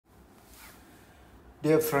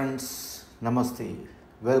Dear friends, Namaste.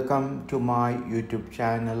 Welcome to my YouTube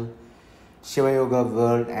channel, Shiva Yoga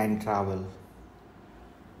World and Travel.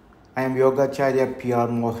 I am Yogacharya P.R.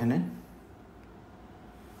 Mohanan.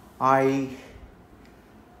 I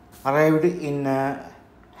arrived in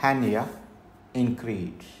Hania in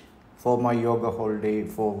Crete for my yoga holiday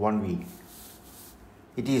for 1 week.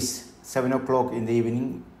 It is 7 o'clock in the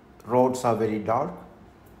evening. Roads are very dark.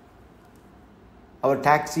 Our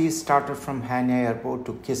taxi started from Hania Airport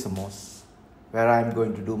to Kisamos, where I am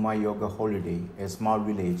going to do my yoga holiday, a small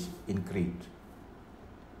village in Crete.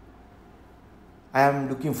 I am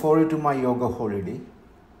looking forward to my yoga holiday.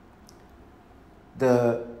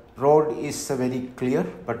 The road is very clear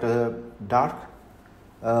but dark.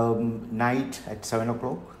 Night at 7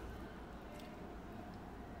 o'clock.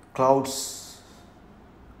 Clouds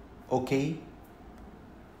okay.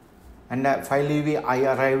 And finally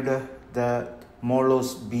I arrived at the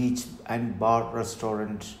Molos Beach and Bar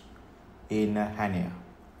Restaurant in Hania.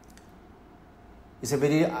 It's a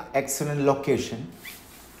very excellent location.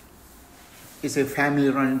 It's a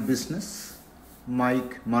family-run business.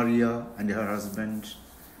 Mike, Maria, and her husband,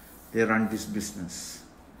 they run this business.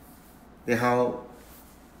 They have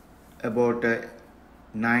about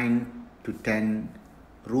 9 to 10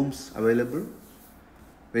 rooms available.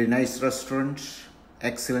 Very nice restaurant,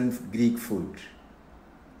 excellent Greek food.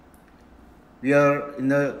 We are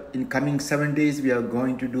in coming 7 days. We are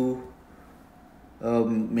going to do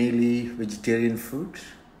mainly vegetarian food.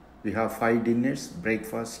 We have 5 dinners,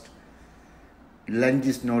 breakfast. Lunch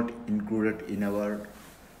is not included in our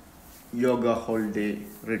yoga holiday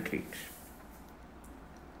retreat.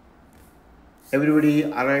 Everybody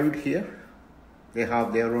arrived here. They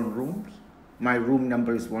have their own rooms. My room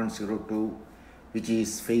number is 102, which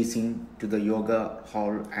is facing to the yoga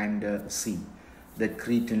hall and sea, the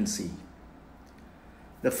Cretan Sea.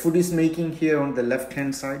 The food is making here on the left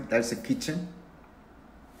hand side. That's a kitchen.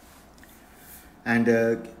 And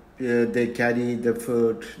they carry the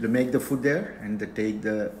food, they make the food there and they take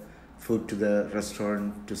the food to the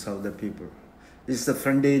restaurant to serve the people. This is the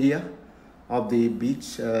front area of the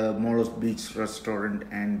beach, Molos Beach Restaurant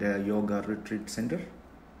and Yoga Retreat Center.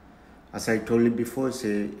 As I told you before, it's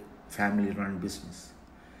a family-run business.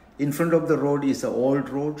 In front of the road is an old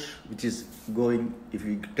road, which is going, if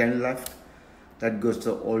you turn left, that goes to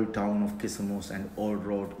the old town of Kisamos and old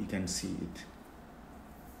road, you can see it.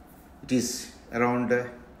 It is around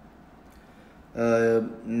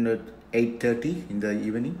 8:30 in the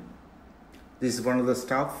evening. This is one of the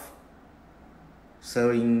staff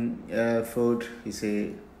serving food. He's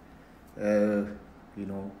a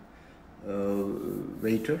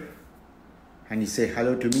waiter, and he said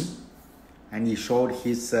hello to me, and he showed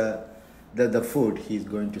his the food he's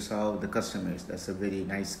going to serve the customers. That's a very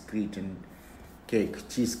nice Cretan cake,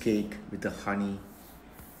 cheesecake with the honey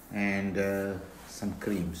and some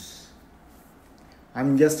creams.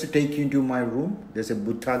 I'm just taking you to my room. There's a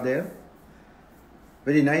Buddha there.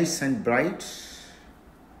 Very nice and bright.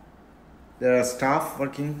 There are staff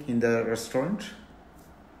working in the restaurant.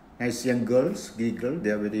 Nice young girls, Greek girls. They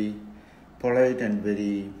are very polite and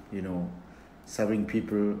very, serving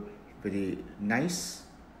people very nice.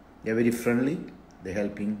 They're very friendly. They're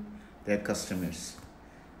helping their customers.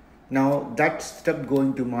 Now that step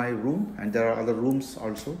going to my room, and there are other rooms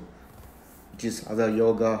also, which is other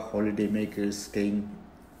yoga holiday makers staying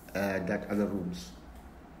that other rooms.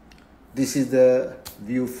 This is the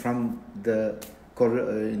view from the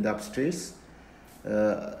in the upstairs.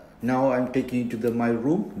 Now I'm taking you to my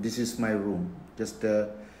room. This is my room. Just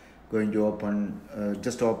going to open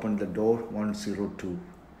the door 102.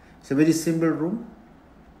 It's a very simple room,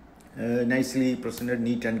 nicely presented,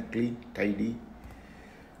 neat and clean, tidy.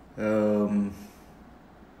 Bed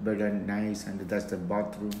and nice, and that's the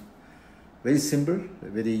bathroom. Very simple,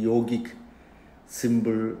 very yogic,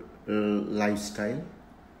 simple lifestyle.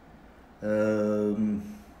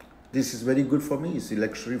 This is very good for me. It's a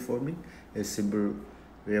luxury for me, a simple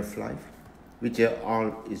way of life, which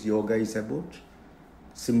all is yoga is about.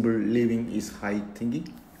 Simple living is high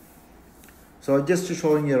thinking. So just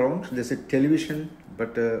showing you around. There's a television,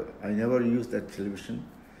 but I never use that television.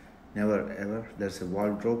 Never ever. There's a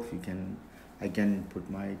wardrobe. I can put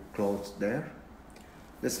my clothes there.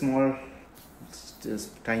 The small,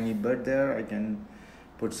 just tiny bed there. I can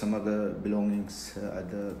put some other belongings at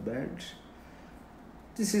the bed.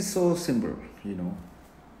 This is so simple,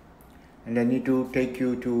 And I need to take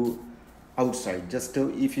you to outside.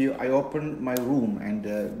 I open my room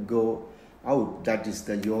and go out, that is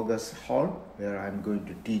the yoga hall where I'm going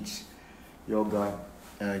to teach yoga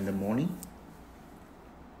in the morning.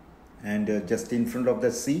 And just in front of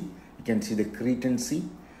the sea, you can see the Cretan Sea.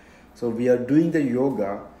 So we are doing the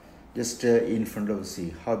yoga just in front of the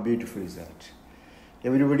sea. How beautiful is that?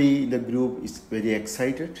 Everybody in the group is very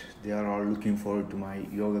excited. They are all looking forward to my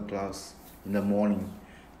yoga class in the morning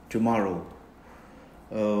tomorrow.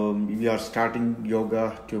 We are starting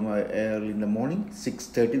yoga tomorrow early in the morning,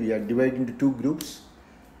 6:30. We are divided into two groups.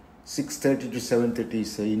 6:30 to 7:30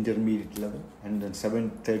 is intermediate level, and then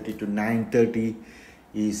 7:30 to 9:30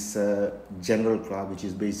 is general class, which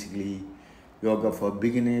is basically yoga for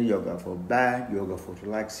beginner, yoga for back, yoga for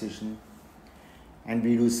relaxation, and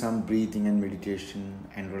we do some breathing and meditation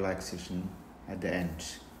and relaxation at the end.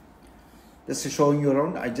 Just showing you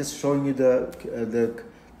around. I just showing you the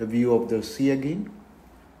view of the sea again,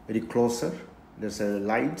 very closer. There's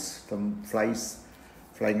lights, some flies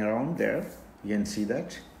flying around there. You can see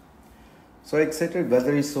that. So excited.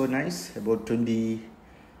 Weather is so nice. About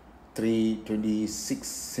 23, 26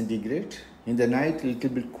 centigrade. In the night, a little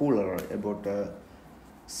bit cooler, about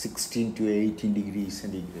 16 to 18 degrees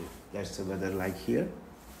centigrade. That's the weather like here.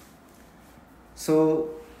 So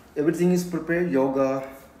everything is prepared. Yoga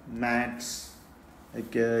mats,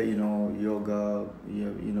 like yoga.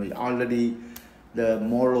 Already the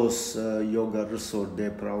Molos Yoga Resort, they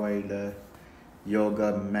provide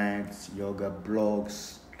yoga mats, yoga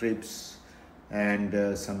blocks, strips, and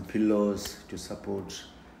some pillows to support.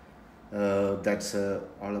 That's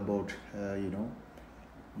all about,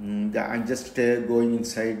 I'm just going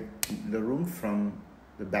inside the room from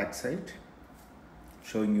the back side,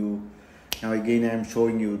 showing you. Now again, I'm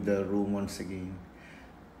showing you the room once again.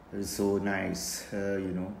 It's so nice,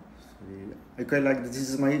 I quite like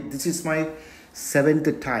this. This is my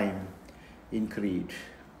 7th time in Crete.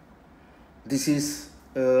 This is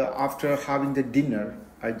after having the dinner.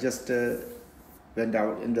 I just went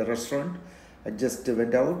out in the restaurant. I just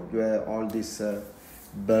went out where all these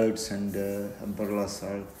birds and umbrellas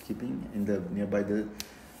are keeping in the nearby the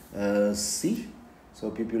sea,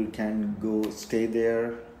 so people can go stay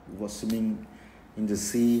there, go swimming in the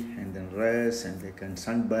sea, and then rest, and they can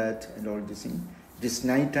sunbath and all this thing. It is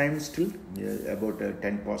night time still, about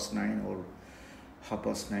 9:10 or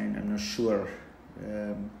 9:30. I'm not sure,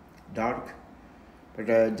 dark,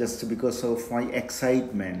 but just because of my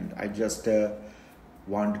excitement, I just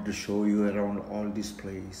wanted to show you around all this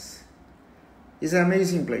place. It's an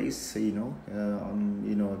amazing place,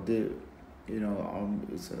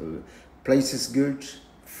 place is good,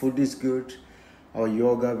 food is good. Our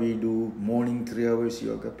yoga, we do morning 3 hours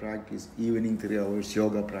yoga practice, evening 3 hours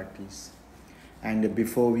yoga practice. And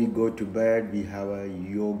before we go to bed, we have a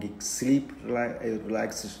yogic sleep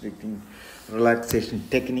relaxation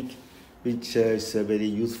technique, which is very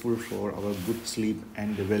useful for our good sleep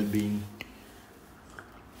and well-being.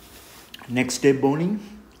 Next day morning,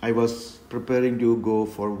 I was preparing to go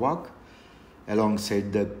for a walk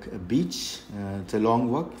alongside the beach. It's a long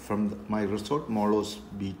walk from my resort, Molos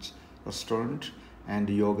Beach Restaurant and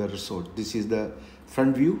Yoga Resort. This is the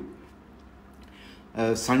front view.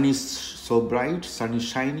 Sun is so bright, sun is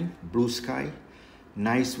shining, blue sky,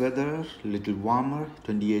 nice weather, little warmer,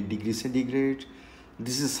 28 degrees centigrade.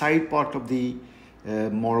 This is side part of the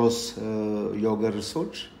Molos Yoga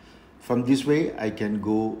Resort. From this way, I can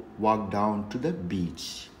go walk down to the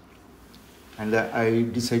beach. And I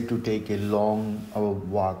decided to take a long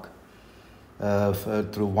walk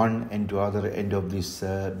through one end to other end of this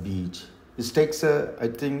beach. It takes, I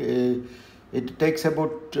think, it takes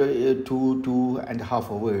about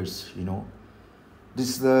 2.5 hours, This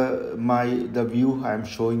is the view I'm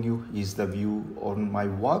showing you is the view on my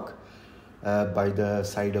walk by the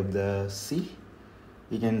side of the sea.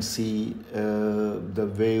 You can see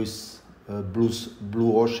the waves,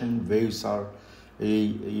 blue ocean waves are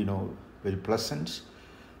very pleasant.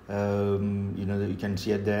 You can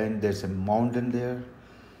see at the end there's a mountain there,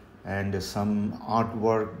 and some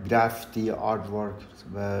artwork, graffiti artwork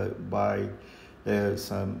by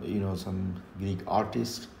some Greek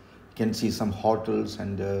artists. You can see some hotels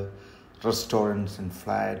and restaurants and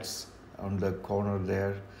flats on the corner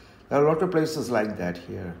there. There are a lot of places like that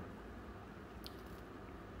here.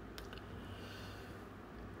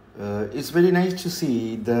 It's very nice to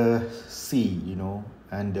see the sea,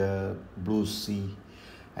 and blue sea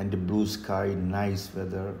and the blue sky, nice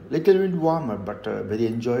weather. Little bit warmer, but very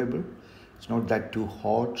enjoyable. It's not that too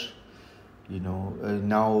hot.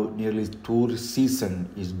 Now nearly tourist season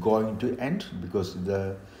is going to end because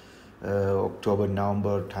the October,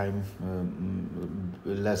 November time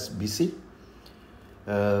less busy.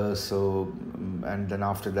 And then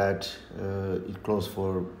after that it closed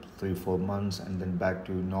for 3-4 months, and then back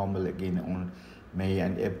to normal again on May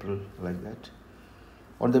and April, like that.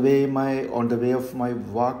 On the way of my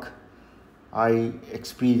walk, I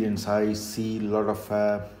see a lot of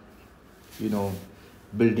you know,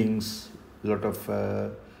 buildings, a lot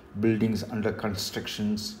of buildings under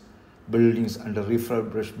constructions, buildings under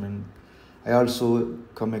refurbishment. I also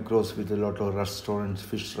come across with a lot of restaurants,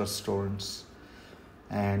 fish restaurants,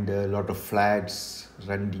 and a lot of flats,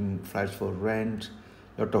 renting flats for rent,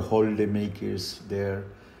 a lot of holiday makers there,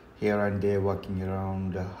 here and there, walking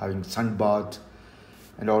around, having sun bath,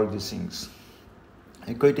 and all these things.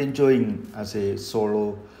 I'm quite enjoying as a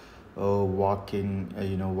solo walking,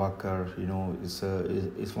 walker.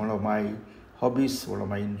 It's one of my hobbies, one of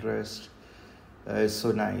my interests. It's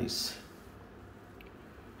so nice.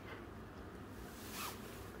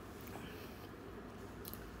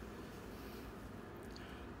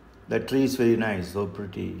 The tree is very nice, so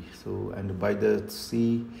pretty. So, and by the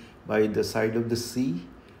sea, by the side of the sea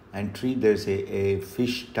and tree, there's a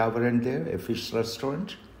fish tavern there, a fish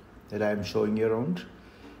restaurant that I'm showing you around.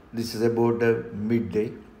 This is about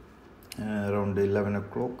midday, around 11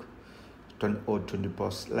 o'clock, or 20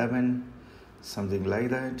 past 11, something like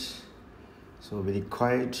that. So very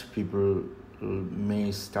quiet. People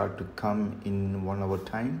may start to come in 1 hour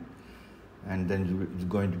time, and then it's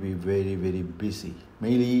going to be very, very busy.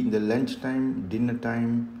 Mainly in the lunch time, dinner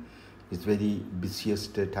time is very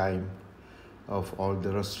busiest time of all the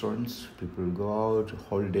restaurants. People go out,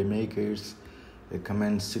 holiday makers, they come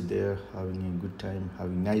and sit there having a good time,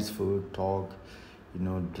 having nice food, talk,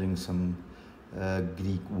 drink some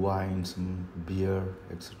Greek wine, some beer,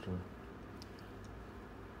 etc.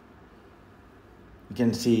 You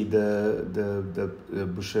can see the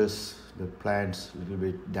bushes, the plants a little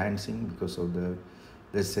bit dancing because of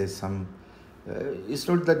let's say some, it's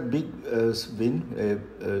not that big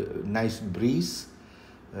wind, nice breeze,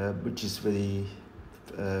 which is very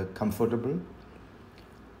comfortable.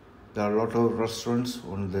 There are a lot of restaurants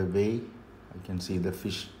on the way. I can see the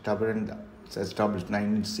fish tavern. It's established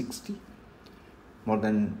 1960, more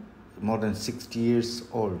than 60 years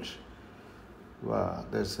old. Wow,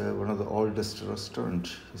 that's one of the oldest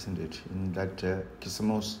restaurants, isn't it? In that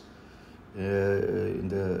Kisamos, in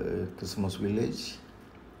the Kisamos village.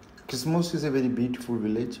 Kisamos is a very beautiful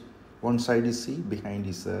village. One side is sea, behind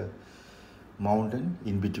is a mountain,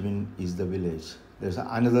 in between is the village. There's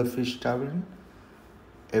another fish tavern.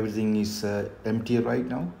 Everything is empty right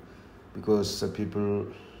now because people,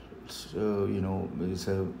 it's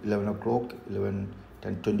 11 o'clock, 10,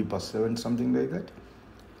 20 past 7, something like that.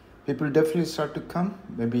 People definitely start to come.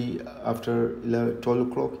 Maybe after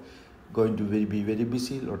 12 o'clock, going to be very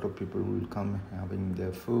busy. A lot of people will come having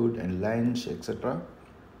their food and lunch, etc.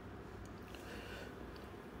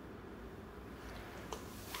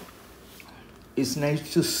 It's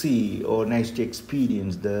nice to see or nice to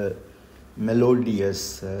experience the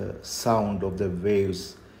melodious sound of the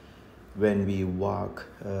waves when we walk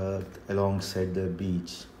alongside the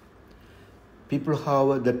beach. The people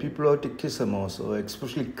out at Kisamos, or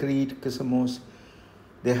especially Crete, Kisamos,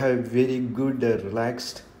 they have very good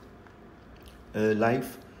relaxed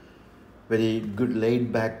life, very good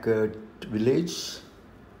laid-back village.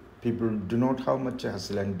 People do not have much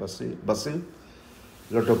hustle and bustle.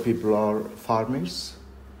 A lot of people are farmers,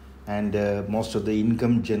 and most of the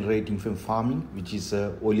income generating from farming, which is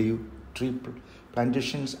olive tree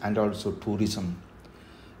plantations and also tourism.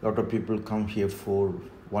 A lot of people come here for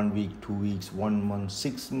 1 week, 2 weeks, 1 month,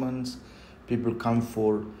 6 months. People come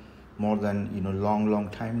for more than long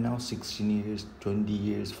time now, 16 years, 20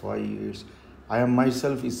 years, 5 years. I am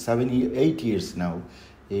myself is 8 years now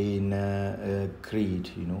in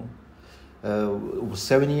Crete,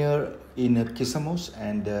 7 years in Kisamos,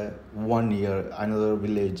 and 1 year another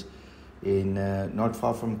village in not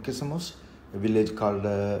far from Kisamos, a village called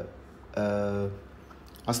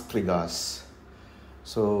Astrigas.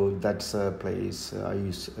 So that's a place I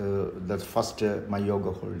use. That's first my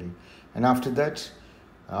yoga holiday, and after that,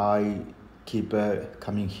 I keep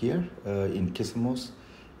coming here in Kisamos,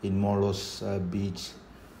 in Molos Beach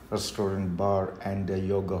restaurant, bar, and a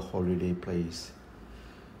yoga holiday place.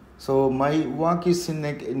 So my walk is in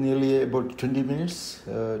nearly about 20 minutes,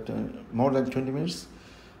 more than 20 minutes.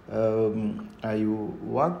 I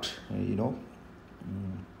walked,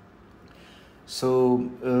 So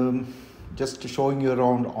just showing you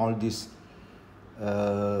around all these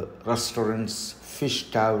restaurants, fish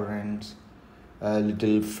taverns,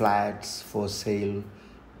 little flats for sale,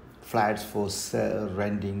 flats for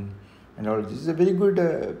renting, and all this is a very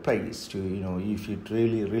good place to, if you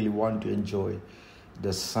really want to enjoy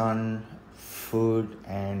the sun, food,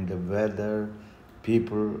 and the weather.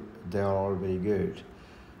 People, they are all very good.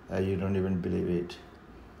 You don't even believe it.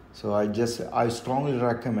 So I strongly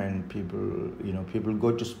recommend people, people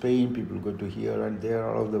go to Spain, people go to here and there,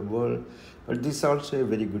 all over the world. But this is also a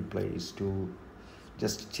very good place to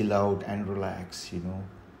just chill out and relax,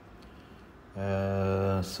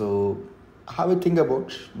 So have a think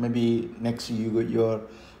about maybe next your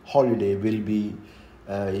holiday will be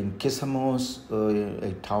in Kisamos,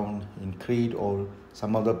 a town in Crete or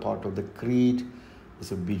some other part of the Crete.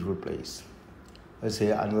 It's a beautiful place. Let's say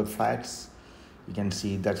another flats, you can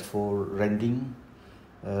see that's for renting,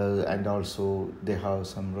 and also they have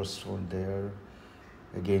some restaurant there.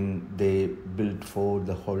 Again, they built for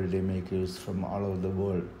the holiday makers from all over the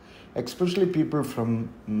world, especially people from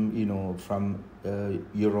from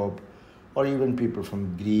Europe, or even people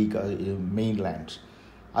from Greek mainland.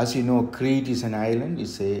 As you know, Crete is an island.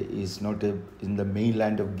 Is not in the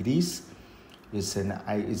mainland of Greece. It's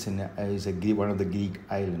one of the Greek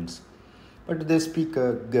islands, but they speak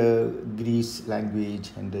Greece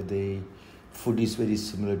language, and the food is very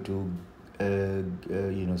similar to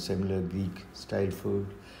similar Greek style food,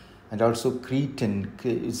 and also Cretan.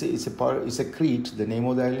 It's a Crete. The name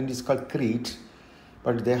of the island is called Crete,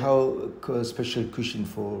 but they have a special cuisine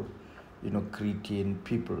for Cretan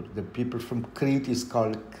people. The people from Crete is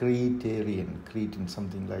called Cretan,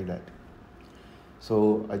 something like that.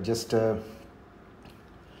 So I just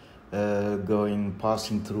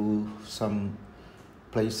passing through some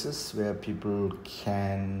places where people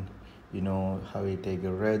can have a take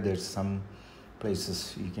a rest. There's some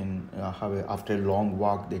places you can after a long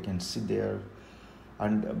walk they can sit there,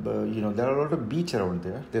 and there are a lot of beach around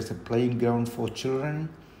there. There's a playing ground for children,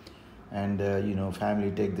 and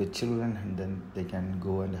family take their children, and then they can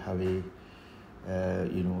go and have a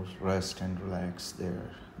rest and relax there.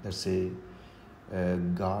 There's a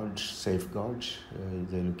safeguard.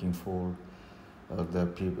 They're looking for the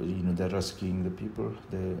people. They're rescuing the people.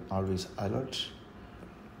 They're always alert.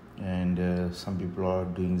 And some people are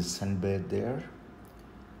doing the sunbathe there.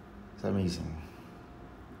 It's amazing.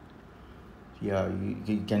 Yeah,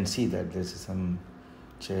 you can see that there's some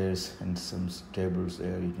chairs and some tables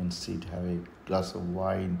there. You can sit, have a glass of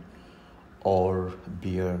wine or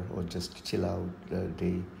beer, or just chill out the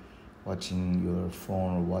day, watching your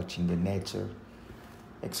phone or watching the nature,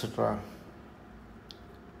 etc.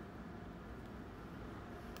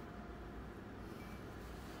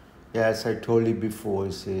 Yeah, as I told you before,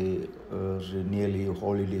 it's nearly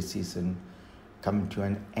holiday season coming to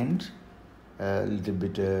an end. A little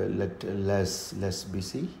bit less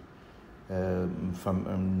busy.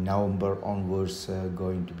 From November onwards,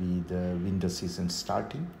 going to be the winter season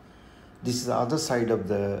starting. This is the other side of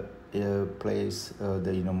the place.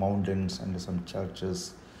 The mountains and some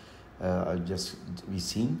churches are just we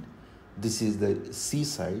seen. This is the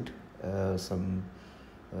seaside. Some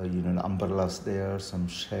umbrellas there, some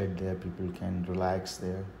shed there, people can relax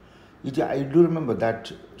there. I do remember that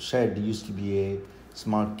shed used to be a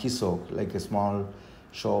small kisok, like a small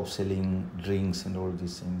shop selling drinks and all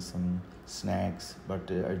these things, some snacks, but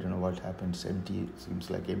I don't know what happened. It's empty. It seems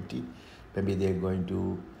like empty. Maybe they're going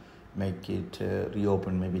to make it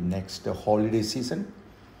reopen maybe next holiday season.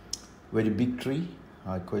 Very big tree.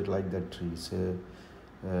 I quite like that tree. It's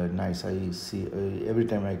nice. I see every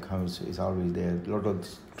time I come, it's always there. A lot of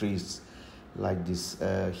trees like this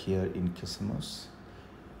here in Kisamos.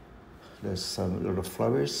 There's a lot of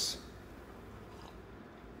flowers.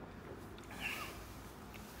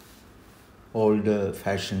 Old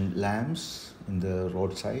fashioned lamps in the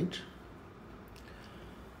roadside.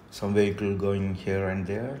 Some vehicle going here and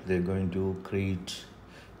there. They're going to create,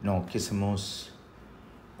 Kisamos.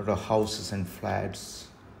 A lot of houses and flats.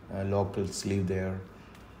 Locals live there.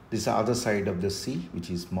 This is the other side of the sea, which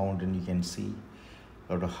is mountain. You can see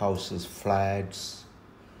a lot of houses, flats.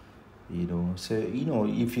 So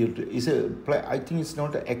if I think it's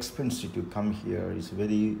not expensive to come here. It's a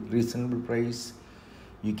very reasonable price.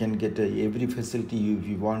 You can get every facility. If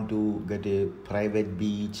you want to get a private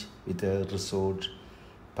beach with a resort,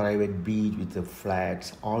 private beach with the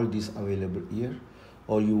flats, all this available here.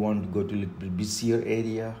 Or you want to go to a little bit busier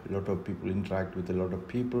area, a lot of people interact with a lot of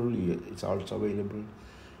people, it's also available.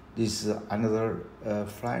 This is another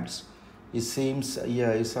flats. It seems,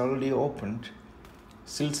 it's already opened.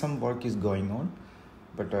 Still some work is going on,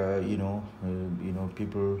 but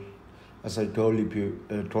people, as I told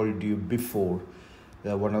you before,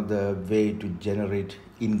 one of the way to generate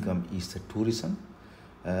income is the tourism,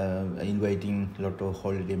 inviting a lot of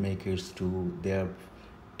holiday makers to their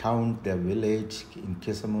town, their village in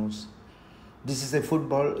Kisamos. This is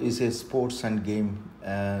a sports and game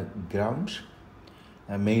ground.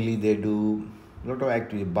 Mainly they do a lot of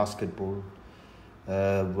activity, basketball,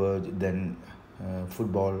 then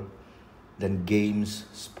football, then games,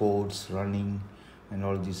 sports, running, and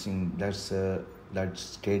all these things. That's that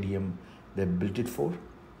stadium they built it for.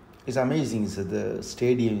 It's amazing. So the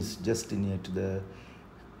stadium is just near to the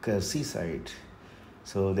seaside,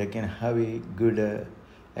 so they can have a good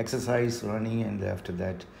exercise running, and after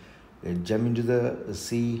that they jump into the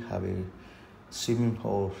sea, have a swimming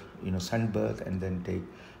or sunbath, and then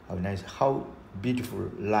have a nice. How beautiful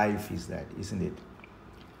life is that, isn't it?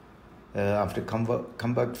 After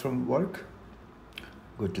come back from work,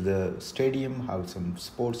 go to the stadium, have some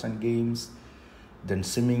sports and games, then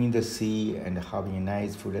swimming in the sea and having a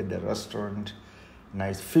nice food at the restaurant.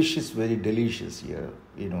 Nice fish is very delicious here.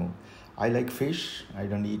 I like fish. I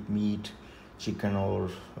don't eat meat, chicken,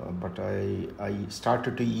 but I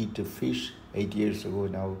started to eat fish 8 years ago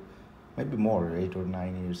now, maybe more, 8 or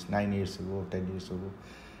 9 years, 9 years ago, 10 years ago.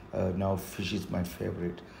 Now fish is my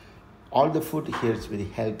favorite. All the food here is very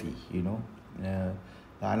healthy.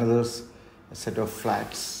 Another set of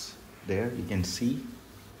flats there you can see.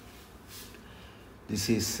 This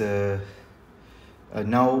is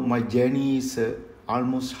now my journey is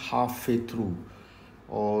almost halfway through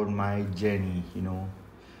on my journey.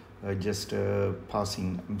 Just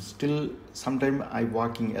passing. I'm still. Sometimes I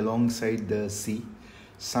walking alongside the sea.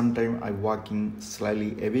 Sometimes I walking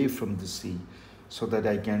slightly away from the sea, so that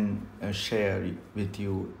I can share with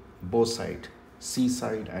you both sides,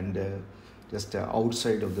 seaside and just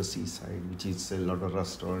outside of the seaside, which is a lot of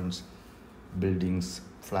restaurants, buildings,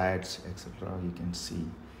 flats, etc. You can see.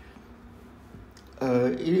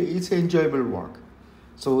 It's an enjoyable walk.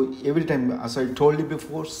 So every time, as I told you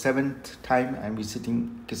before, 7th time I'm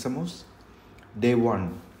visiting Kisamos. Day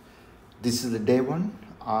 1. This is the day 1.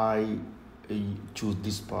 I choose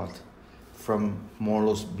this path from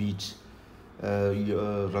Molos Beach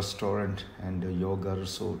restaurant and yoga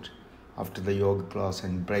resort. After the yoga class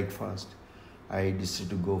and breakfast, I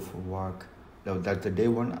decided to go for a walk. Now that's the day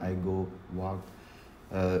 1. I go walk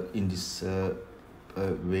in this way,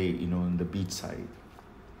 on the beach side.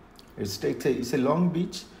 It's a long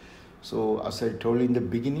beach, so as I told you in the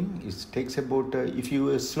beginning, it takes about if you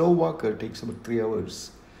are a slow walker, it takes about 3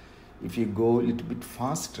 hours. If you go a little bit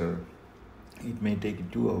faster, it may take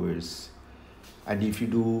 2 hours. And if you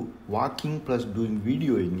do walking plus doing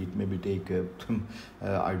videoing, it maybe take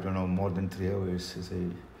more than 3 hours. It's a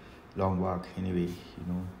long walk anyway.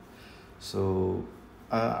 So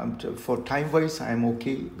for time wise, I'm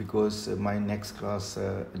okay, because my next class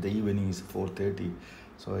the evening is 4:30.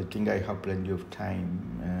 So I think I have plenty of time.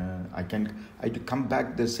 I come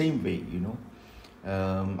back the same way.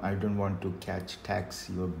 I don't want to catch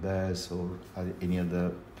taxi or bus or any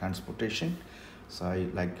other transportation. So I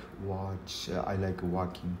like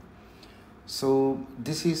walking. So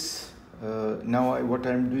this is now what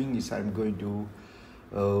I'm doing is I'm going to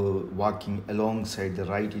walking alongside the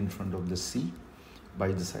right in front of the sea,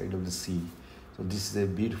 by the side of the sea. So this is a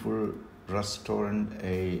beautiful restaurant,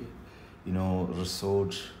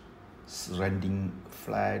 resort, renting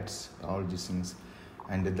flats, all these things,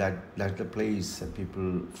 and that's the place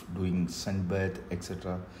people doing sunbath,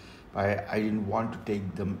 etc. I didn't want to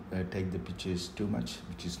take the pictures too much,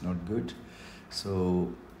 which is not good.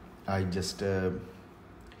 So I just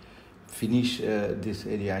finish this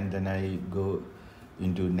area, and then I go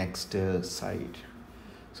into next side.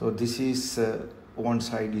 So this is one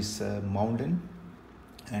side is mountain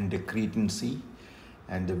and the Cretan Sea,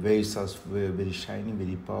 and the waves are very shiny,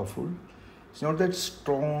 very powerful. It's not that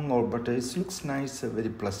strong, but it looks nice, very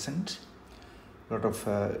pleasant. Lot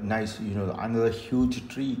of nice, another huge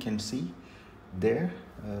tree you can see there.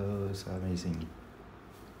 It's amazing.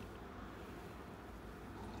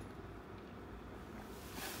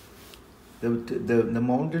 The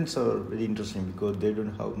mountains are very interesting because they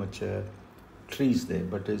don't have much trees there,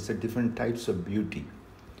 but it's a different types of beauty.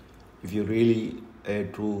 If you're really a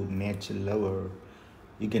true nature lover,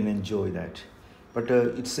 you can enjoy that. But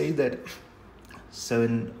it says that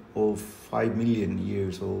 7 or 5 million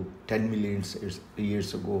years or 10 million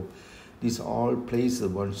years ago, these all places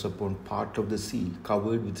once upon part of the sea,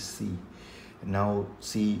 covered with sea. And now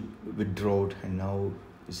sea withdrawed, and now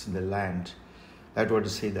it's in the land. That's what to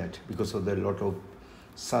say that, because of the lot of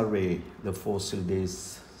survey, the fossil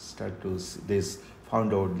days they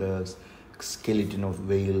found out the skeleton of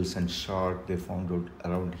whales and shark they found out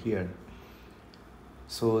around here.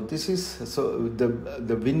 So this is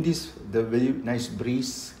the wind is the very nice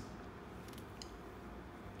breeze.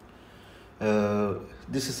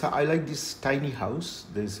 This is I like this tiny house.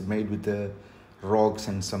 This is made with rocks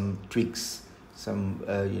and some twigs, some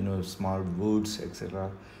small woods,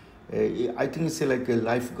 etc. I think it's like a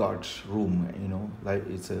lifeguard room. Like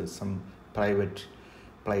it's some private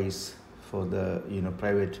place for the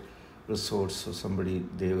private resorts. So somebody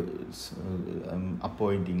they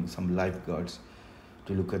appointing some lifeguards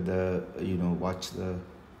to look at the watch the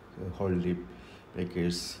whole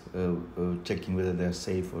because checking whether they're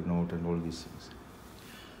safe or not and all these things.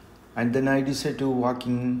 And then I decided to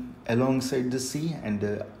walking alongside the sea,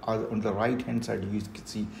 and on the right hand side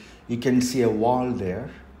you can see a wall there,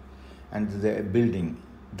 and the building.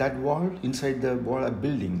 That wall, inside the wall, a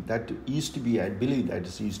building that used to be, I believe that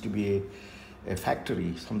it used to be a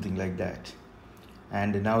factory, something like that.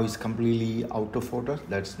 And now it's completely out of order.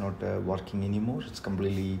 That's not working anymore. It's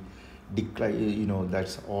completely decline.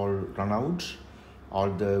 That's all run out. All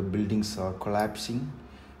the buildings are collapsing.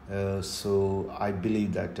 So I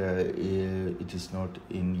believe that it is not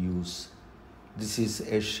in use. This is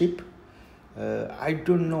a ship. I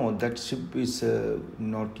don't know, that ship is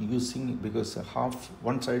not using, because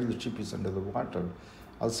one side of the ship is under the water,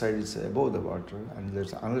 other side is above the water, and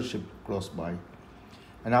there's another ship close by.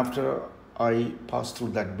 And after I passed through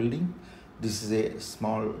that building, this is a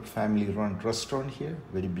small family-run restaurant here,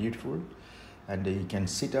 very beautiful, and you can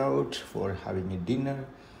sit out for having a dinner.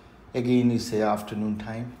 Again, it's a afternoon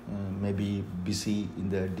time, maybe busy in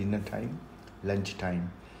the dinner time, lunch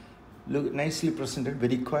time. Look, nicely presented,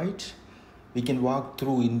 very quiet. We can walk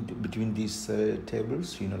through in between these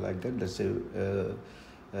tables, like that. That's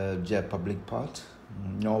a public part.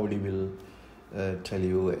 Nobody will tell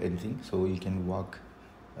you anything, so you can walk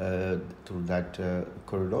through that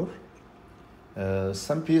corridor.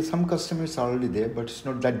 Some customers are already there, but it's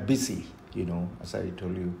not that busy, as I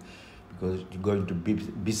told you, because you're going to be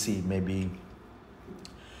busy maybe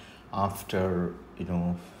after,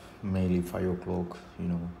 mainly 5 o'clock,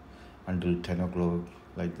 until 10 o'clock,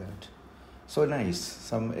 like that. So nice.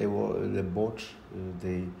 The boat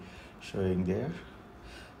they showing there.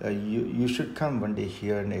 You should come one day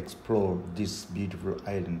here and explore this beautiful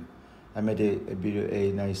island. I met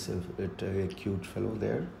a nice, a cute fellow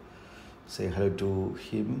there. Say hello to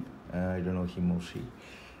him. I don't know him or she.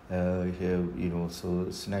 So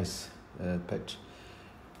it's a nice pet.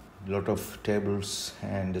 Lot of tables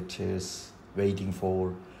and chairs waiting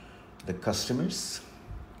for the customers.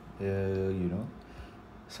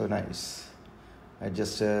 So nice. I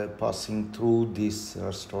just passing through this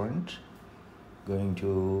restaurant, going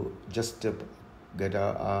to just get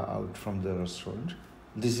out from the restaurant.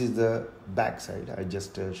 This is the back side. I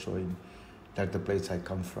just showing that the place I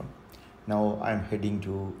come from. Now I'm heading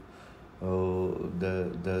to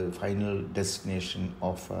the final destination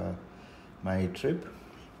of my trip.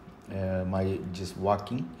 Just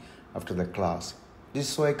walking after the class. This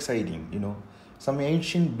is so exciting, Some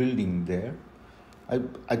ancient building there.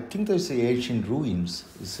 I think there's ancient ruins.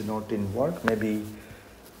 It's not in work. Maybe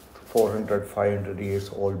 400, 500 years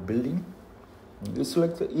old building. It's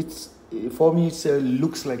like for me. It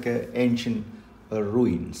looks like an ancient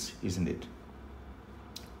ruins, isn't it?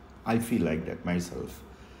 I feel like that myself.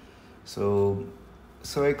 So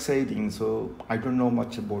exciting. So I don't know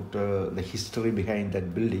much about the history behind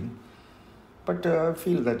that building, but I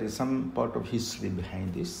feel that is some part of history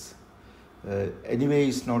behind this. Anyway,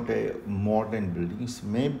 it's not a modern building. It's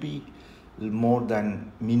maybe more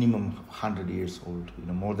than minimum 100 years old,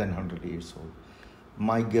 more than 100 years old.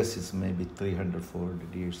 My guess is maybe 300,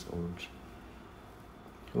 400 years old.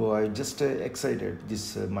 So I just excited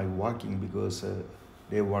this my walking, because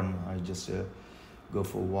day one I just go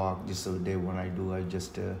for a walk. This is day one I do. I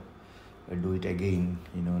just do it again,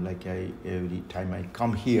 like every time I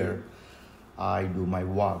come here, I do my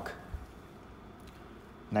walk.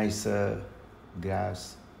 Nice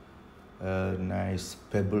grass, nice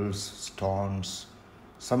pebbles, stones.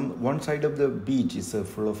 One side of the beach is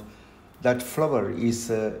full of that flower.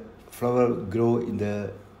 Flower grow in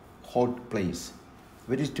the hot place.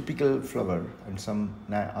 Very typical flower, and some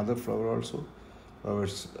other flower also.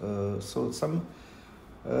 Flowers. So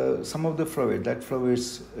some of the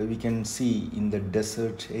flowers we can see in the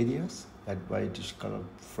desert areas. That whitish color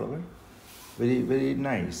flower, very very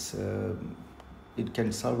nice. It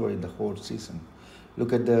can survive in the hot season.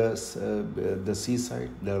 Look at the seaside.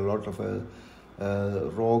 There are a lot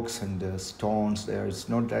of rocks and stones there. It's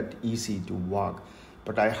not that easy to walk,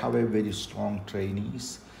 but I have a very strong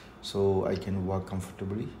trainees, so I can walk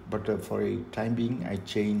comfortably. But for a time being, I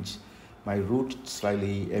change my route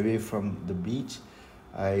slightly away from the beach.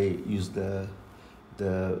 I use the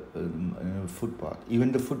footpath.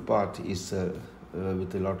 Even the footpath is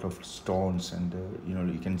with a lot of stones, and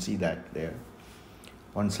you can see that there.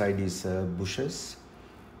 One side is bushes,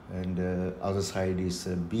 and other side is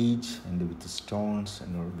beach, and with the stones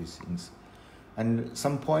and all these things. And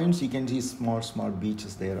some points you can see small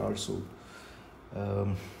beaches there also.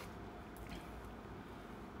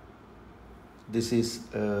 This is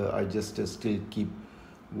I just still keep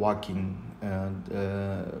walking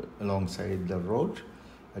alongside the road.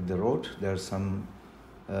 At the road, there are some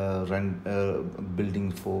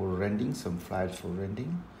building for renting, some flats for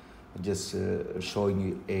renting. Just showing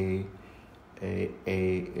you a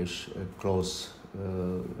close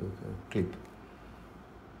clip.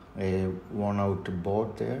 A worn out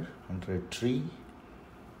board there under a tree.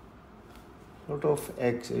 Lot of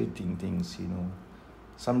exciting things,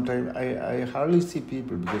 Sometimes I hardly see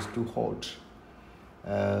people because it's too hot.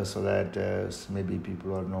 So that maybe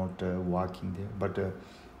people are not walking there. But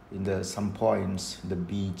in some points, the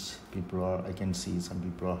beach, I can see some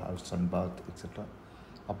people have sunbath, etc.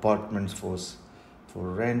 Apartments for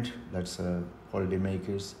rent, that's holiday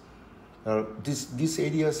makers. These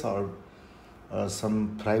areas are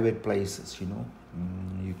some private places, You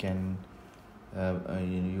can,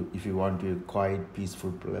 if you want a quiet,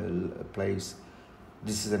 peaceful place,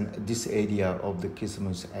 this area of the Kisum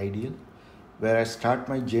is ideal. Where I start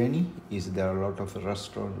my journey is there are a lot of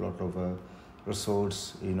restaurants, a lot of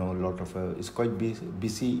resorts, it's quite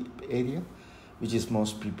busy area, which is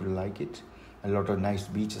most people like it. A lot of nice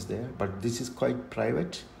beaches there, but this is quite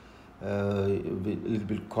private, a little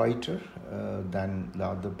bit quieter than the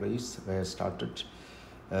other place where I started.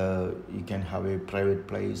 You can have a private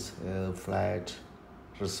place, flat,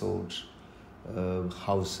 resort,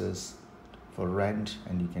 houses for rent,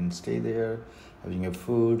 and you can stay there having a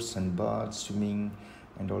food and baths, swimming,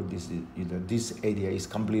 and all this. This area is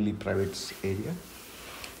completely private area,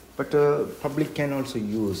 but public can also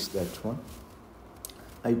use that one.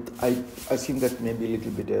 I think that maybe a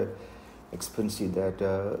little bit expensive that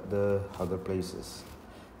the other places,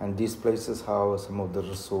 and these places have some of the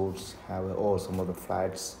resorts or some of the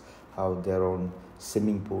flats have their own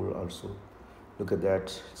swimming pool also. Look at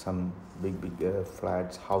that, some big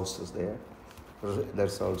flats, houses there.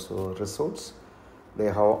 That's also resorts. They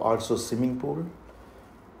have also swimming pool,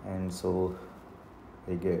 and so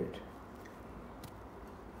they get.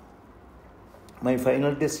 My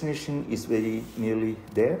final destination is very nearly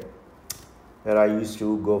there, where I used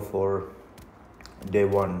to go for day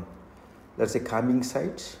one. That's a camping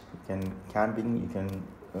site. You can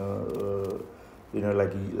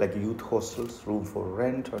like youth hostels, room for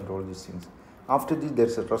rent, and all these things. After this,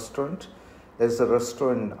 there's a restaurant. There's a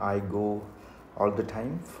restaurant I go all the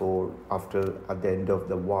time at the end of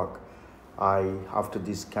the walk. After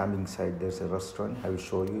this camping site, there's a restaurant. I will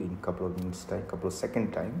show you in couple of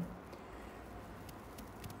second time.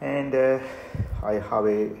 And I have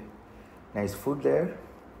a nice food there,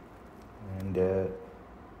 and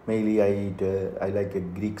mainly I like a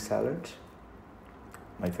Greek salad,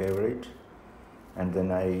 my favorite, and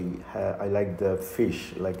then I like the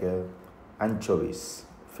fish, like anchovies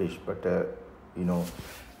fish, but the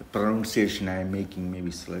pronunciation I am making maybe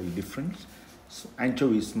slightly different. So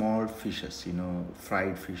anchovies, small fishes,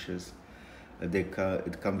 fried fishes. It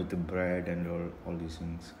come with the bread and all these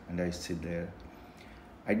things, and I sit there.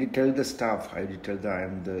 I did tell the staff,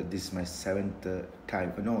 this is my 7th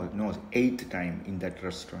time, no, 8th time in that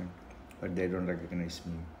restaurant, but they don't recognize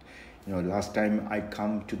me. Last time I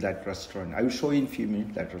come to that restaurant, I will show you in a few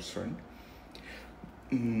minutes that restaurant.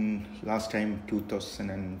 Last time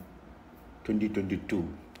 2022,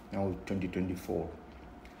 now 2024.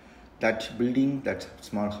 That building, that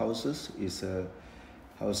small houses is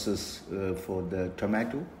houses for the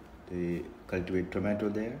tomato. They cultivate tomato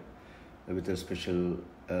there with a special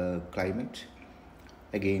climate.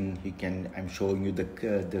 Again, I'm showing you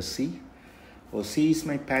the sea. Sea is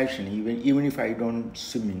my passion, even if I don't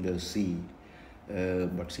swim in the sea,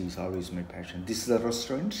 but sea is always my passion. This is a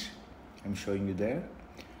restaurant I'm showing you there,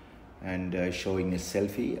 and showing a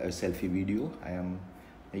selfie video I am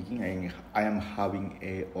making. I am having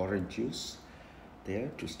a orange juice there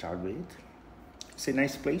to start with. It's a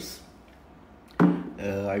nice place.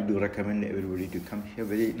 I do recommend everybody to come here.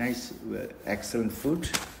 Very nice, excellent food.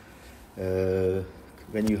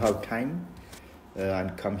 When you have time,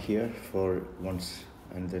 and come here for once,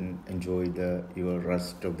 and then enjoy your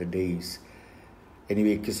rest of the days.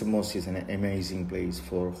 Anyway, Kisamos is an amazing place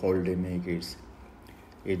for holiday makers.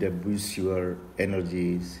 It boosts your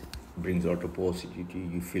energies, brings out of positivity.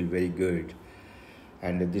 You feel very good.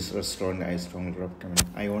 And this restaurant I strongly recommend.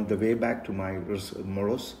 On the way back to my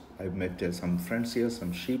Molos, I met some friends here,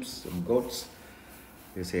 some sheep, some goats.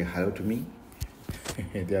 They say hello to me.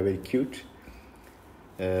 They are very cute.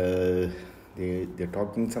 They're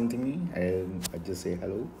talking something to me, and I just say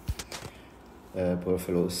hello. Poor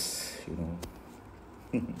fellows,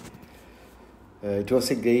 It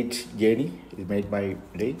was a great journey. It made my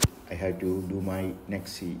day. I had to do my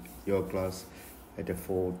next yoga class at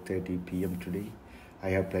 4:30 p.m. today. I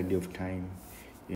have plenty of time.